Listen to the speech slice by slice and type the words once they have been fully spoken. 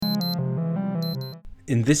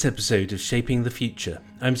In this episode of Shaping the Future,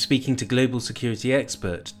 I'm speaking to global security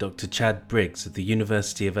expert Dr. Chad Briggs at the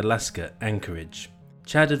University of Alaska, Anchorage.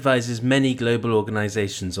 Chad advises many global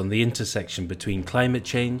organizations on the intersection between climate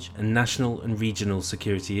change and national and regional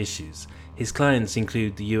security issues. His clients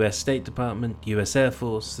include the US State Department, US Air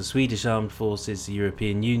Force, the Swedish Armed Forces, the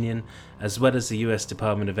European Union, as well as the US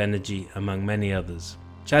Department of Energy, among many others.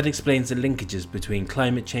 Chad explains the linkages between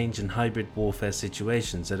climate change and hybrid warfare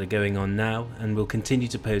situations that are going on now and will continue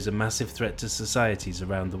to pose a massive threat to societies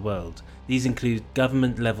around the world. These include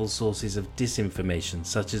government-level sources of disinformation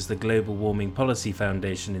such as the Global Warming Policy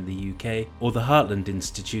Foundation in the UK or the Heartland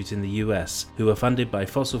Institute in the US, who are funded by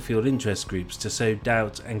fossil fuel interest groups to sow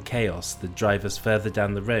doubt and chaos that drive us further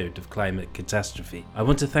down the road of climate catastrophe. I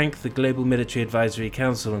want to thank the Global Military Advisory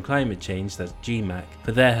Council on Climate Change, that's GMAC,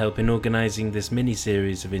 for their help in organising this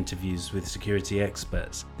mini-series of interviews with security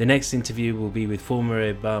experts. The next interview will be with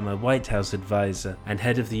former Obama White House advisor and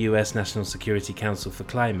head of the US National Security Council for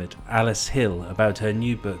Climate, Alice Hill, about her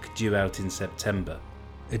new book due out in September.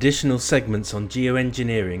 Additional segments on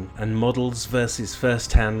geoengineering and models versus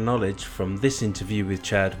first-hand knowledge from this interview with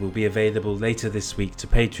Chad will be available later this week to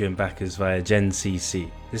Patreon backers via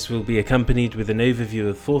GenCC. This will be accompanied with an overview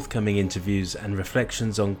of forthcoming interviews and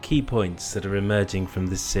reflections on key points that are emerging from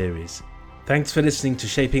this series. Thanks for listening to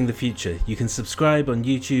Shaping the Future. You can subscribe on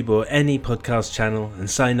YouTube or any podcast channel and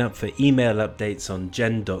sign up for email updates on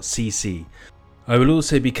gen.cc. I will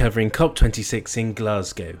also be covering COP26 in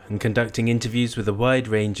Glasgow and conducting interviews with a wide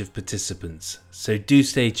range of participants. So do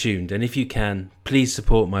stay tuned, and if you can, please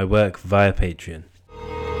support my work via Patreon.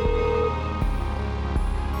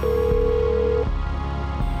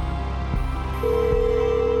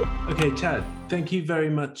 Okay, Chad, thank you very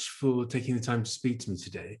much for taking the time to speak to me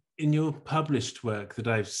today. In your published work that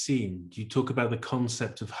I've seen, you talk about the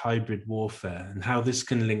concept of hybrid warfare and how this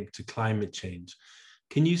can link to climate change.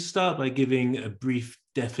 Can you start by giving a brief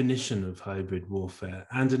definition of hybrid warfare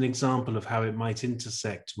and an example of how it might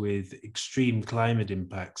intersect with extreme climate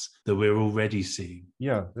impacts that we're already seeing?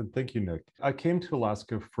 Yeah, thank you, Nick. I came to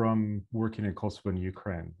Alaska from working in Kosovo and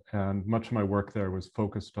Ukraine, and much of my work there was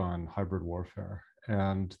focused on hybrid warfare.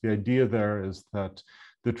 And the idea there is that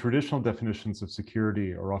the traditional definitions of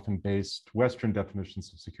security are often based, Western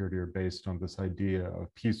definitions of security are based on this idea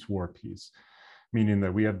of peace, war, peace, meaning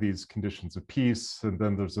that we have these conditions of peace, and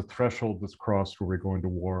then there's a threshold that's crossed where we go into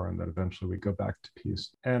war, and then eventually we go back to peace.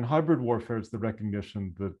 And hybrid warfare is the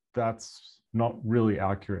recognition that that's not really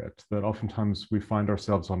accurate, that oftentimes we find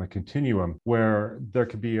ourselves on a continuum where there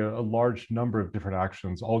could be a large number of different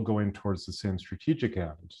actions all going towards the same strategic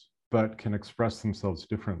end, but can express themselves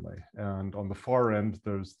differently. And on the far end,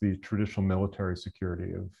 there's the traditional military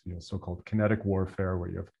security of so-called kinetic warfare, where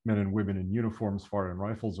you have men and women in uniforms firing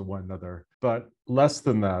rifles at one another. But less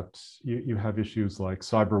than that, you have issues like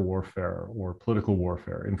cyber warfare or political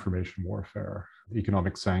warfare, information warfare,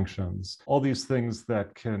 economic sanctions, all these things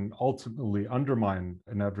that can ultimately undermine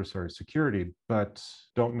an adversary's security, but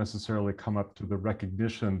don't necessarily come up to the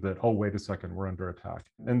recognition that, oh, wait a second, we're under attack.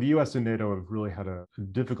 And the US and NATO have really had a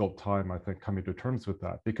difficult time, I think, coming to terms with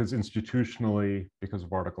that, because institutionally, because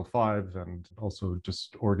of Article 5, and also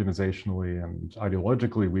just organizationally and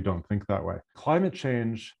ideologically, we don't think that way. Climate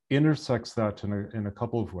change intersects that in a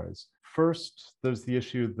couple of ways. First, there's the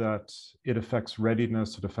issue that it affects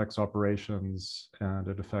readiness, it affects operations, and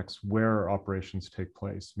it affects where operations take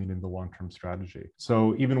place, meaning the long-term strategy.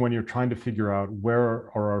 So even when you're trying to figure out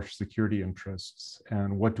where are our security interests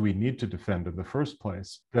and what do we need to defend in the first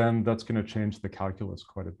place, then that's going to change the calculus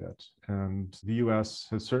quite a bit. And the US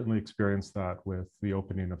has certainly experienced that with the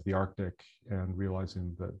opening of the Arctic and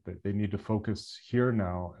realizing that they need to focus here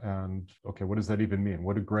now. And okay, what does that even mean?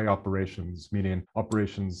 What do gray operations, meaning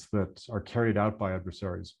operations that are carried out by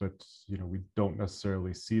adversaries, but we don't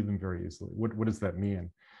necessarily see them very easily? What does that mean?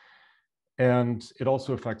 And it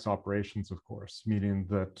also affects operations, of course, meaning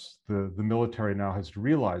that the military now has to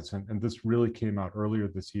realize, and this really came out earlier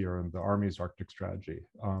this year in the Army's Arctic strategy,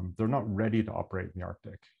 they're not ready to operate in the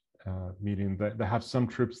Arctic, meaning that they have some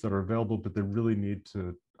troops that are available, but they really need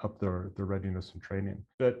to up their readiness and training.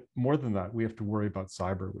 But more than that, we have to worry about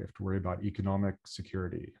cyber. We have to worry about economic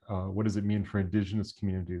security. What does it mean for indigenous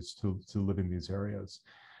communities to live in these areas?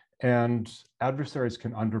 And adversaries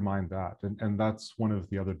can undermine that. And that's one of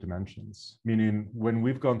the other dimensions, meaning when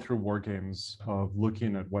we've gone through war games of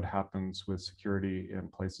looking at what happens with security in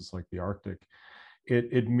places like the Arctic,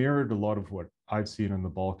 it mirrored a lot of what I've seen in the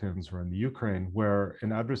Balkans or in the Ukraine, where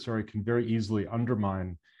an adversary can very easily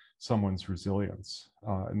undermine someone's resilience.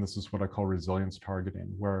 And this is what I call resilience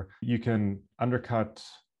targeting, where you can undercut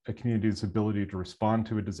a community's ability to respond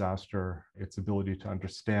to a disaster, its ability to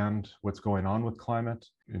understand what's going on with climate,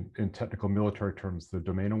 in technical military terms, the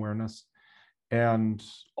domain awareness. And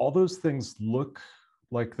all those things look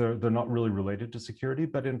like they're not really related to security,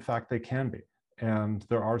 but in fact, they can be. And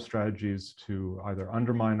there are strategies to either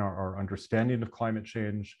undermine our understanding of climate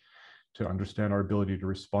change, to understand our ability to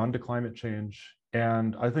respond to climate change.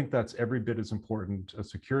 And I think that's every bit as important a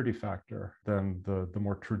security factor than the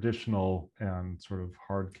more traditional and sort of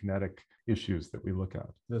hard kinetic issues that we look at.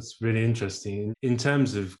 That's really interesting. In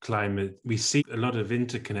terms of climate, we see a lot of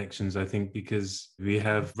interconnections, I think, because we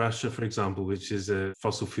have Russia, for example, which is a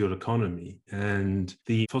fossil fuel economy, and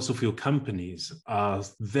the fossil fuel companies are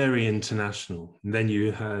very international. And then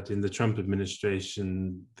you had in the Trump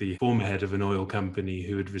administration, the former head of an oil company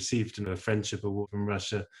who had received a friendship award from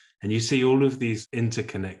Russia. And you see all of these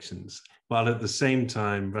interconnections, while at the same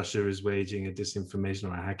time, Russia is waging a disinformation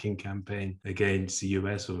or a hacking campaign against the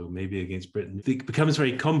US or maybe against Britain. It becomes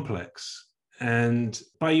very complex. And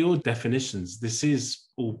by your definitions, this is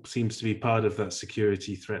all seems to be part of that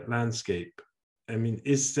security threat landscape. I mean,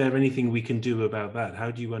 is there anything we can do about that?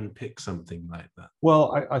 How do you unpick something like that?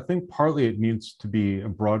 Well, I think partly it needs to be a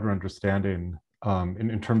broader understanding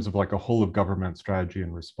in terms of like a whole of government strategy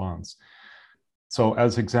and response. So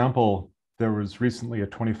as example, there was recently a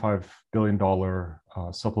 $25 billion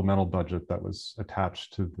supplemental budget that was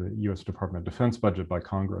attached to the US Department of Defense budget by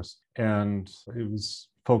Congress. And it was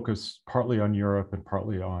focused partly on Europe and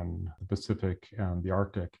partly on the Pacific and the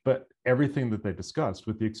Arctic. But everything that they discussed,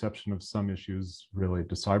 with the exception of some issues related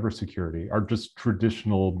to cybersecurity, are just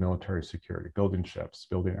traditional military security, building ships,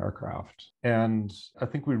 building aircraft. And I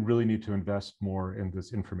think we really need to invest more in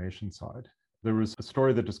this information side. There was a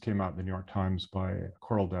story that just came out in the New York Times by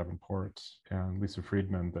Coral Davenport and Lisa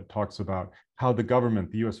Friedman that talks about how the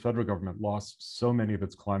government, the US federal government, lost so many of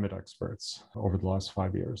its climate experts over the last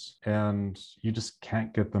 5 years. And you just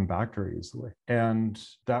can't get them back very easily. And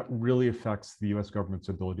that really affects the US government's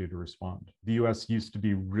ability to respond. The US used to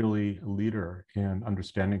be really a leader in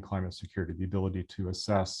understanding climate security, the ability to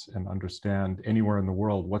assess and understand anywhere in the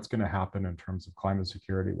world what's going to happen in terms of climate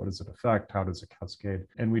security, what does it affect, how does it cascade?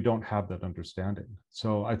 And we don't have that understanding.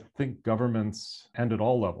 So I think governments, and at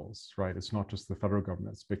all levels, right, it's not just the federal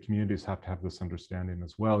governments, but communities have to have this understanding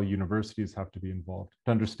as well. Universities have to be involved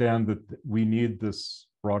to understand that we need this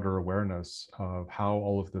broader awareness of how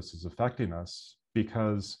all of this is affecting us.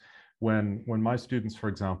 Because when my students, for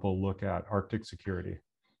example, look at Arctic security,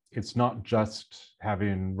 it's not just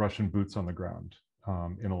having Russian boots on the ground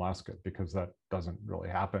in Alaska, because that doesn't really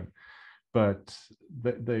happen. But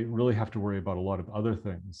they really have to worry about a lot of other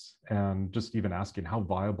things, and just even asking, how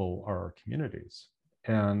viable are our communities?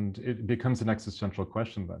 And it becomes an existential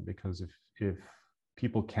question then, because if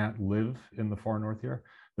people can't live in the far north here,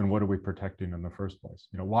 then what are we protecting in the first place?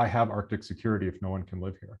 You know, why have Arctic security if no one can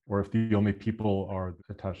live here, or if the only people are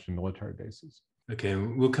attached to military bases? Okay,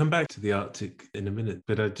 we'll come back to the Arctic in a minute,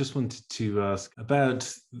 but I just wanted to ask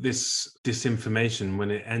about this disinformation when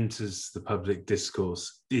it enters the public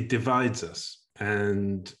discourse. It divides us,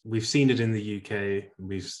 and we've seen it in the UK,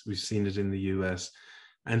 we've seen it in the US,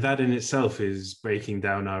 and that in itself is breaking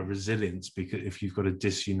down our resilience, because if you've got a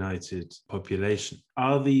disunited population.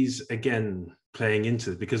 Are these, again, playing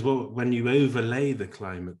into it? Because when you overlay the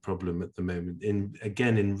climate problem at the moment,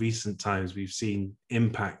 in recent times, we've seen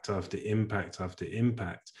impact after impact after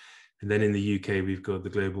impact. And then in the UK, we've got the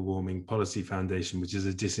Global Warming Policy Foundation, which is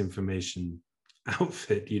a disinformation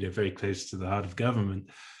outfit, very close to the heart of government.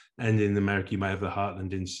 And in America, you might have the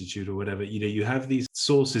Heartland Institute or whatever. You have these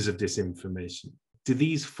sources of disinformation. Do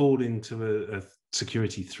these fall into a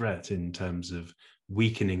security threat in terms of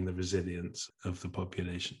weakening the resilience of the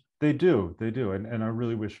population? They do. And I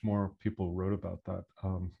really wish more people wrote about that.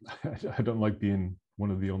 I don't like being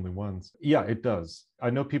one of the only ones. Yeah, it does.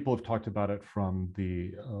 I know people have talked about it from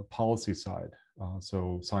the policy side.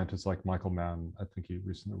 So scientists like Michael Mann, I think he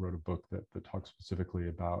recently wrote a book that talks specifically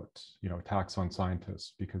about, attacks on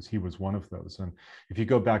scientists, because he was one of those. And if you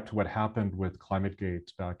go back to what happened with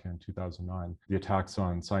ClimateGate back in 2009, the attacks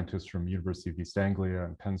on scientists from University of East Anglia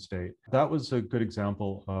and Penn State, that was a good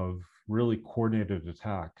example of really coordinated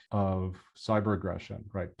attack of cyber aggression,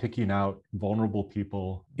 right? Picking out vulnerable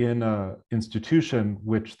people in an institution,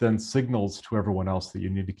 which then signals to everyone else that you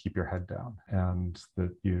need to keep your head down and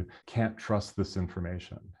that you can't trust this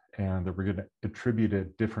information, and that we're going to attribute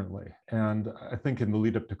it differently. And I think in the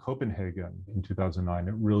lead up to Copenhagen in 2009,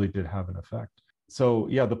 it really did have an effect. So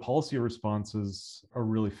yeah, the policy responses are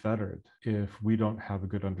really fettered if we don't have a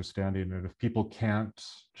good understanding, and if people can't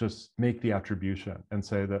just make the attribution and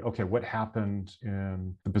say that, okay, what happened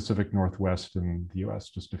in the Pacific Northwest in the US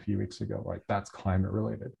just a few weeks ago, like that's climate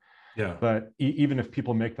related. Yeah. But even if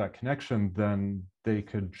people make that connection, then they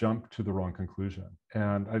could jump to the wrong conclusion.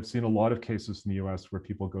 And I've seen a lot of cases in the US where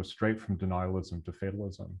people go straight from denialism to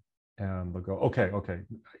fatalism. And they'll go, okay,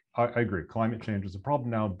 I agree. Climate change is a problem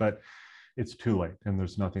now, but it's too late and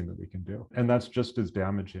there's nothing that we can do. And that's just as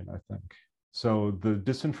damaging, I think. So the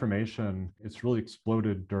disinformation, it's really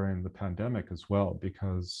exploded during the pandemic as well,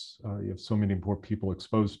 because you have so many more people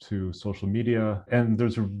exposed to social media. And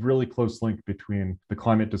there's a really close link between the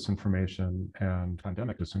climate disinformation and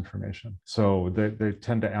pandemic disinformation. So they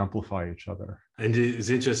tend to amplify each other. And it's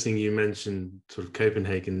interesting you mentioned sort of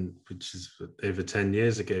Copenhagen, which is over 10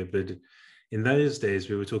 years ago, but in those days,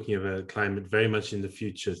 we were talking about climate very much in the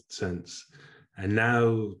future sense. And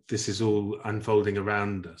now this is all unfolding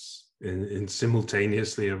around us and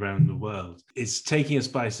simultaneously around the world. It's taking us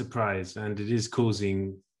by surprise, and it is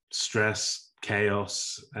causing stress,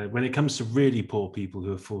 chaos. When it comes to really poor people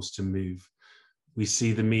who are forced to move, we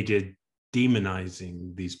see the media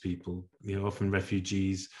demonizing these people, often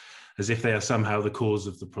refugees, as if they are somehow the cause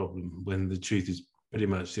of the problem, when the truth is pretty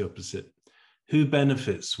much the opposite. Who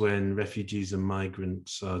benefits when refugees and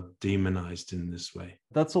migrants are demonized in this way?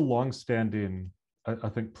 That's a long-standing, I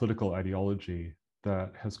think, political ideology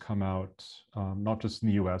that has come out, not just in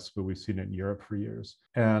the US, but we've seen it in Europe for years.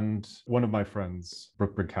 And one of my friends,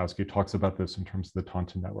 Brooke Brinkowski, talks about this in terms of the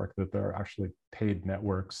Taunton network, that there are actually paid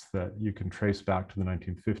networks that you can trace back to the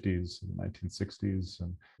 1950s and the 1960s.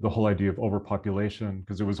 And the whole idea of overpopulation,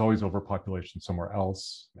 because there was always overpopulation somewhere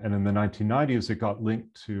else. And in the 1990s, it got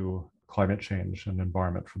linked to climate change and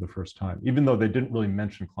environment for the first time, even though they didn't really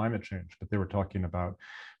mention climate change, but they were talking about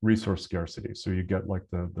resource scarcity. So you get like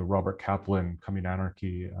the Robert Kaplan Coming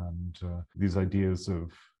Anarchy and these ideas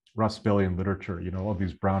of Russellian literature, all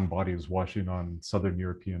these brown bodies washing on Southern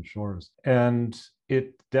European shores. And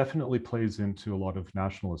it definitely plays into a lot of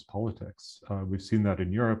nationalist politics. We've seen that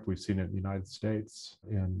in Europe, we've seen it in the United States,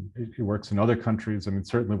 and it works in other countries. I mean,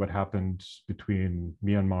 certainly what happened between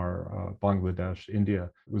Myanmar, Bangladesh, India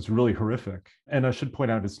was really horrific. And I should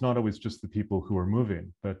point out, it's not always just the people who are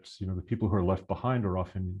moving, but the people who are left behind are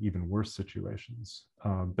often in even worse situations.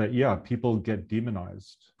 But yeah, people get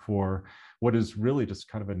demonized for what is really just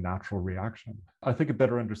kind of a natural reaction. I think a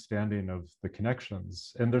better understanding of the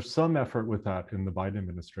connections, and there's some effort with that in the Biden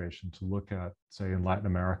administration to look at, say, in Latin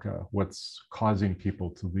America, what's causing people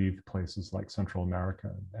to leave places like Central America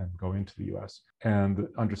and go into the US, and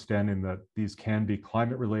understanding that these can be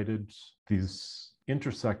climate related. These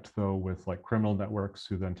intersect, though, with like criminal networks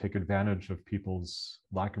who then take advantage of people's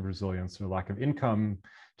lack of resilience or lack of income,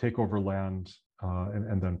 take over land,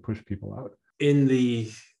 and then push people out. In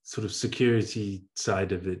the sort of security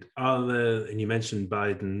side of it, and you mentioned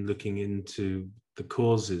Biden looking into the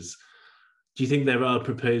causes, do you think there are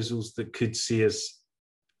proposals that could see us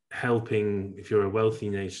helping, if you're a wealthy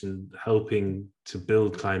nation, helping to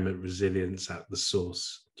build climate resilience at the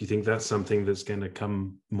source? Do you think that's something that's going to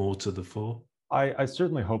come more to the fore? I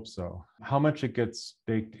certainly hope so. How much it gets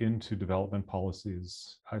baked into development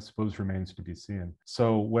policies, I suppose, remains to be seen.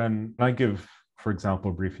 So when I give, for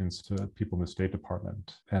example, briefings to people in the State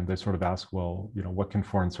Department, and they sort of ask, well, what can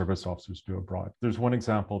foreign service officers do abroad? There's one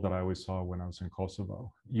example that I always saw when I was in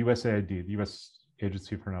Kosovo. USAID, the US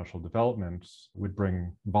Agency for International Development, would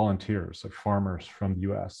bring volunteers, like farmers from the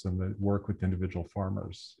US, and they work with individual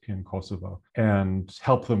farmers in Kosovo and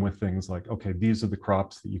help them with things like, okay, these are the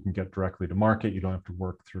crops that you can get directly to market. You don't have to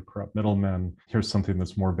work through corrupt middlemen. Here's something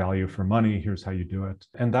that's more value for money. Here's how you do it.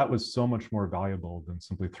 And that was so much more valuable than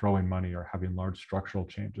simply throwing money or having large structural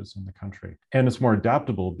changes in the country. And it's more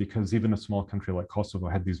adaptable because even a small country like Kosovo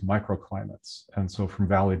had these microclimates. And so from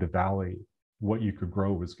valley to valley, what you could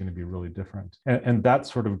grow was going to be really different. And that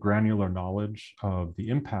sort of granular knowledge of the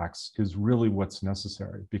impacts is really what's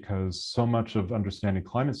necessary, because so much of understanding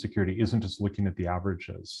climate security isn't just looking at the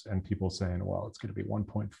averages and people saying, well, it's going to be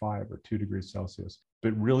 1.5 or 2 degrees Celsius,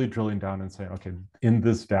 but really drilling down and saying, okay, in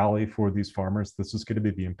this valley for these farmers, this is going to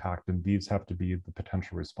be the impact, and these have to be the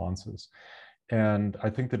potential responses. And I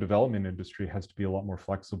think the development industry has to be a lot more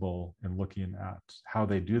flexible in looking at how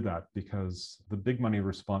they do that, because the big money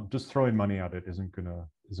response, just throwing money at it isn't going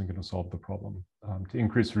to solve the problem. To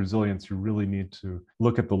increase resilience, you really need to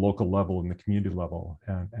look at the local level and the community level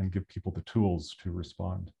and give people the tools to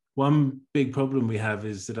respond. One big problem we have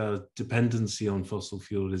is that our dependency on fossil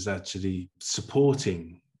fuel is actually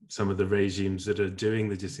supporting some of the regimes that are doing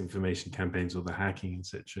the disinformation campaigns or the hacking,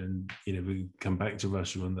 etc. And we come back to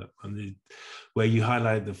Russia where you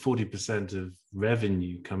highlight that 40% of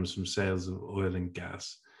revenue comes from sales of oil and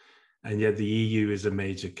gas, and yet the EU is a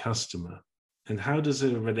major customer. And how does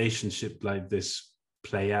a relationship like this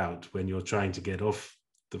play out when you're trying to get off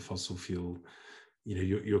the fossil fuel?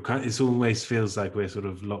 It always feels like we're sort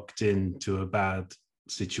of locked into a bad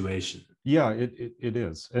situation. Yeah, it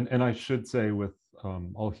is. And I should say with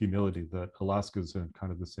all humility that Alaska's in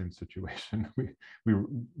kind of the same situation. We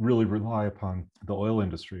really rely upon the oil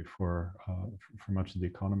industry for much of the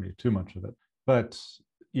economy, too much of it. But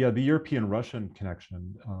yeah, the European-Russian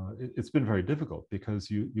connection, it's been very difficult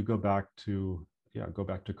because you go back to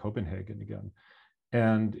Copenhagen again.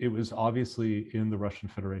 And it was obviously in the Russian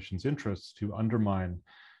Federation's interests to undermine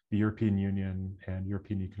the European Union and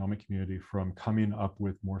European Economic Community from coming up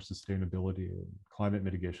with more sustainability and climate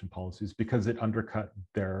mitigation policies, because it undercut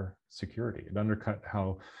their security. It undercut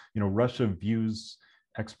how, Russia views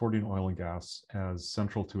exporting oil and gas as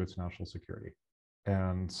central to its national security.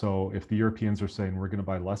 And so if the Europeans are saying we're going to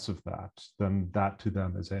buy less of that, then that to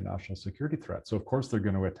them is a national security threat. So of course they're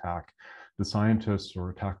going to attack the scientists or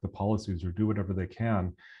attack the policies or do whatever they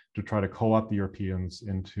can to try to co-opt the Europeans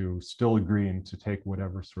into still agreeing to take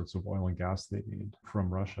whatever sorts of oil and gas they need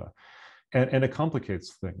from Russia. And it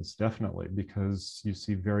complicates things, definitely, because you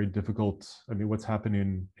see very difficult, what's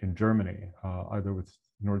happening in Germany, either with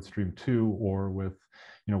Nord Stream 2 or with,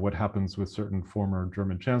 what happens with certain former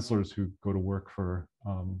German chancellors who go to work for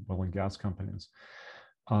oil and gas companies.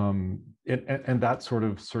 And that sort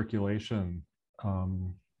of circulation,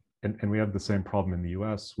 and we have the same problem in the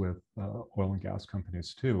US with oil and gas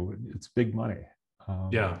companies too. It's big money.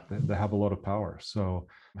 They have a lot of power. So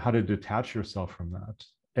how to detach yourself from that?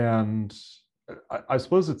 And I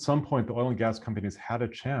suppose at some point, the oil and gas companies had a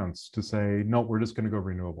chance to say, no, we're just going to go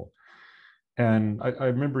renewable. And I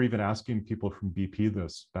remember even asking people from BP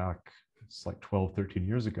this back, it's like 12, 13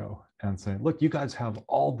 years ago, and saying, look, you guys have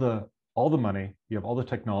all the money, you have all the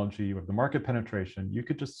technology, you have the market penetration, you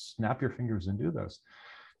could just snap your fingers and do this.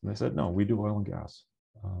 And they said, no, we do oil and gas.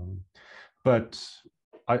 But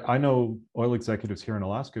I know oil executives here in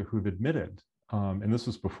Alaska who've admitted, and this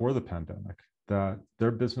was before the pandemic, that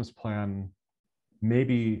their business plan,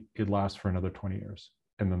 maybe it lasts for another 20 years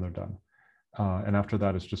and then they're done. And after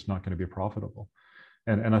that, it's just not going to be profitable.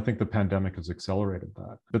 And I think the pandemic has accelerated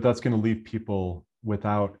that. But that's going to leave people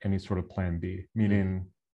without any sort of plan B, meaning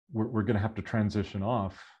we're going to have to transition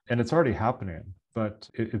off. And it's already happening, but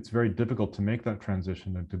it's very difficult to make that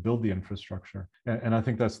transition and to build the infrastructure. And I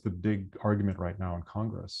think that's the big argument right now in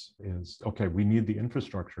Congress is, okay, we need the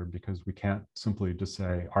infrastructure because we can't simply just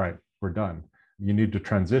say, all right, we're done. You need to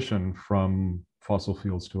transition from fossil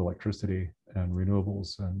fuels to electricity and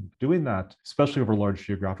renewables. And doing that, especially over large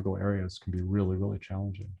geographical areas, can be really, really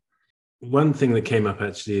challenging. One thing that came up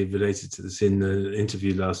actually related to this in the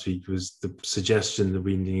interview last week was the suggestion that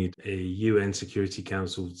we need a UN Security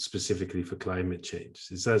Council specifically for climate change.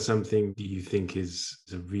 Is that something that you think is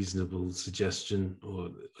a reasonable suggestion, or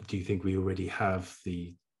do you think we already have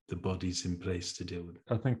the bodies in place to deal with it?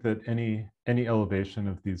 I think that any elevation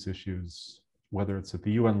of these issues, whether it's at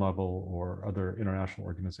the UN level or other international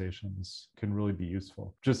organizations, can really be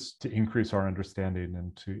useful just to increase our understanding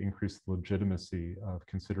and to increase the legitimacy of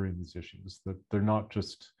considering these issues, that they're not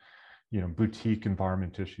just, boutique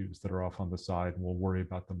environment issues that are off on the side and we'll worry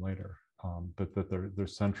about them later, but that they're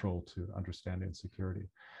central to understanding security.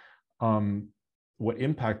 What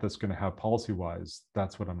impact that's going to have policy-wise,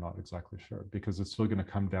 that's what I'm not exactly sure, because it's still going to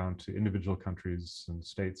come down to individual countries and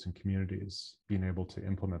states and communities being able to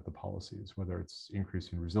implement the policies, whether it's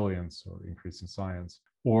increasing resilience or increasing science,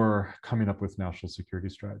 or coming up with national security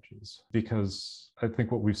strategies. Because I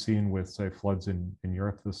think what we've seen with, say, floods in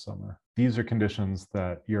Europe this summer, these are conditions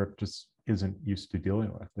that Europe just isn't used to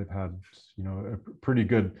dealing with. They've had, a pretty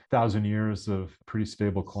good 1,000 years of pretty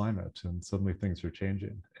stable climate, and suddenly things are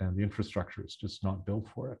changing and the infrastructure is just not built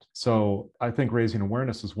for it. So I think raising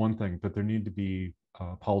awareness is one thing, but there need to be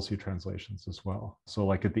policy translations as well. So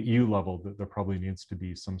like at the EU level, there probably needs to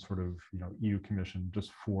be some sort of EU commission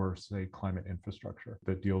just for, say, climate infrastructure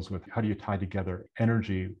that deals with how do you tie together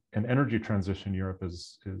energy. And energy transition in Europe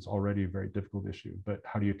is already a very difficult issue, but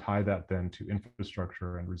how do you tie that then to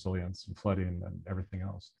infrastructure and resilience and flooding and everything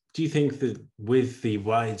else? Do you think that with the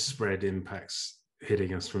widespread impacts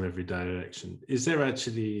hitting us from every direction, is there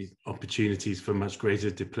actually opportunities for much greater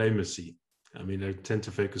diplomacy? I mean, I tend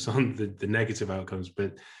to focus on the negative outcomes,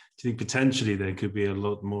 but do you think potentially there could be a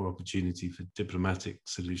lot more opportunity for diplomatic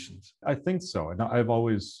solutions? I think so. And I've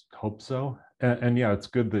always hoped so. And yeah, it's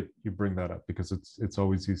good that you bring that up because it's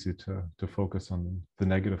always easy to focus on the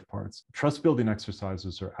negative parts. Trust building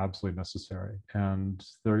exercises are absolutely necessary. And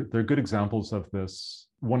they're good examples of this.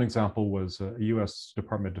 One example was a US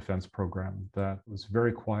Department of Defense program that was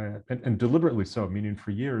very quiet and deliberately so, meaning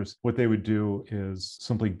for years, what they would do is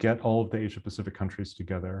simply get all of the Asia Pacific countries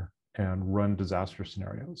together and run disaster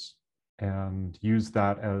scenarios and use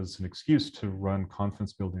that as an excuse to run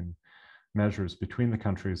confidence building measures between the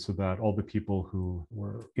countries so that all the people who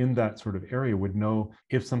were in that sort of area would know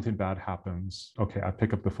if something bad happens, okay, I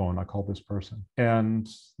pick up the phone, I call this person. And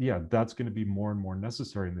yeah, that's going to be more and more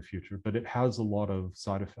necessary in the future, but it has a lot of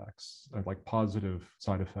side effects, like positive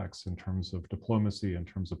side effects in terms of diplomacy, in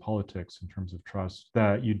terms of politics, in terms of trust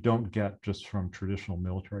that you don't get just from traditional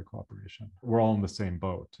military cooperation. We're all in the same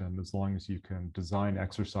boat. And as long as you can design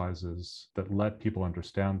exercises that let people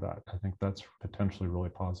understand that, I think that's potentially really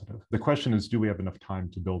positive. The question is, do we have enough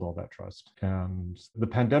time to build all that trust? And the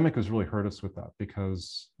pandemic has really hurt us with that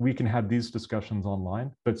because we can have these discussions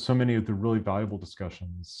online, but so many of the really valuable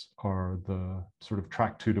discussions are the sort of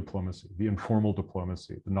track two diplomacy, the informal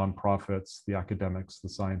diplomacy, the nonprofits, the academics, the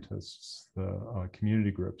scientists, the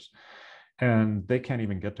community groups. And they can't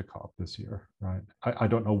even get to COP this year, right? I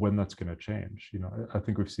don't know when that's going to change. You know, I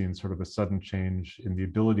think we've seen sort of a sudden change in the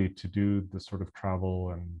ability to do the sort of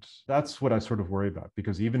travel. And that's what I sort of worry about,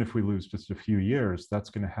 because even if we lose just a few years, that's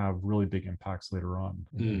going to have really big impacts later on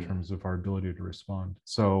in terms of our ability to respond.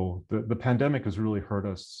 So the pandemic has really hurt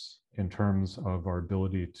us in terms of our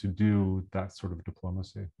ability to do that sort of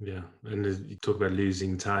diplomacy. Yeah, and you talk about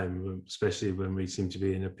losing time, especially when we seem to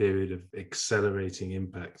be in a period of accelerating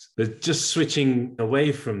impact. But just switching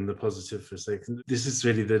away from the positive for a second, this is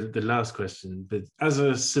really the last question, but as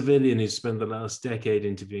a civilian who spent the last decade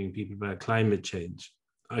interviewing people about climate change,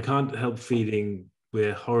 I can't help feeling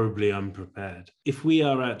we're horribly unprepared. If we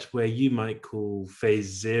are at where you might call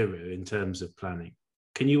phase zero in terms of planning,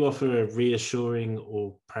 can you offer a reassuring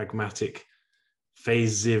or pragmatic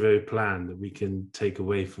phase zero plan that we can take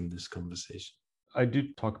away from this conversation? I do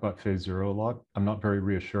talk about phase zero a lot. I'm not very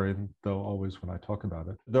reassuring, though, always when I talk about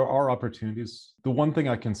it. There are opportunities. The one thing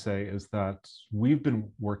I can say is that we've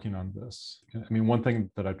been working on this. I mean, one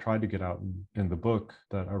thing that I tried to get out in the book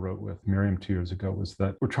that I wrote with Miriam 2 years ago was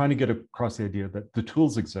that we're trying to get across the idea that the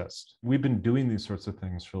tools exist. We've been doing these sorts of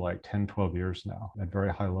things for like 10, 12 years now at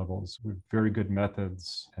very high levels with very good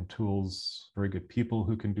methods and tools, very good people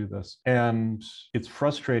who can do this. And it's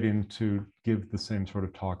frustrating to give the same sort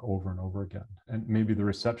of talk over and over again. And maybe the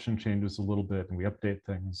reception changes a little bit and we update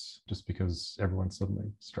things just because everyone suddenly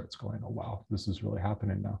starts going, oh, wow, this is really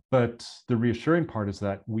happening now. But the reassuring part is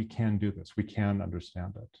that we can do this. We can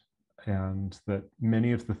understand it. And that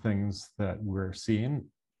many of the things that we're seeing,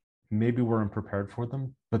 maybe we're unprepared for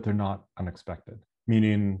them, but they're not unexpected.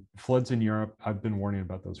 Meaning floods in Europe, I've been warning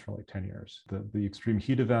about those for like 10 years. The extreme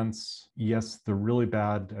heat events, yes, they're really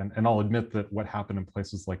bad. And I'll admit that what happened in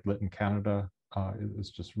places like Lytton, Canada,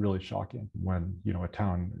 is just really shocking when, you know, a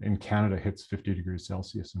town in Canada hits 50 degrees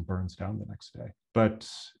Celsius and burns down the next day. But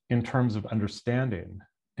in terms of understanding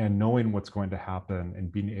and knowing what's going to happen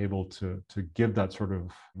and being able to give that sort of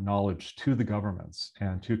knowledge to the governments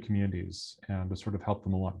and to communities and to sort of help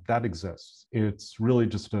them along, that exists. It's really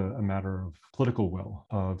just a matter of political will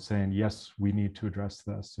of saying, yes, we need to address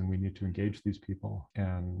this and we need to engage these people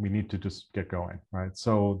and we need to just get going, right?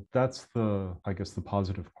 So that's I guess the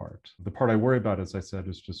positive part. The part I worry about, as I said,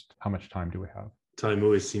 is just how much time do we have? Time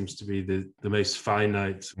always seems to be the most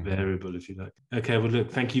finite variable, if you like. Okay, well,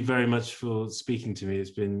 look, thank you very much for speaking to me.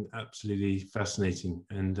 It's been absolutely fascinating.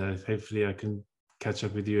 And hopefully I can catch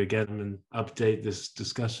up with you again and update this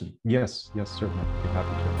discussion. Yes, certainly. I'd be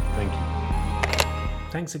happy to. Thank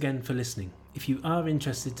you. Thanks again for listening. If you are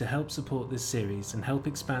interested to help support this series and help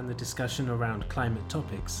expand the discussion around climate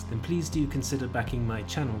topics, then please do consider backing my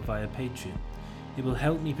channel via Patreon. It will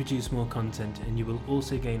help me produce more content and you will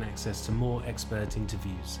also gain access to more expert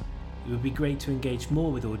interviews. It would be great to engage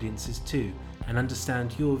more with audiences too and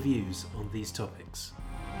understand your views on these topics.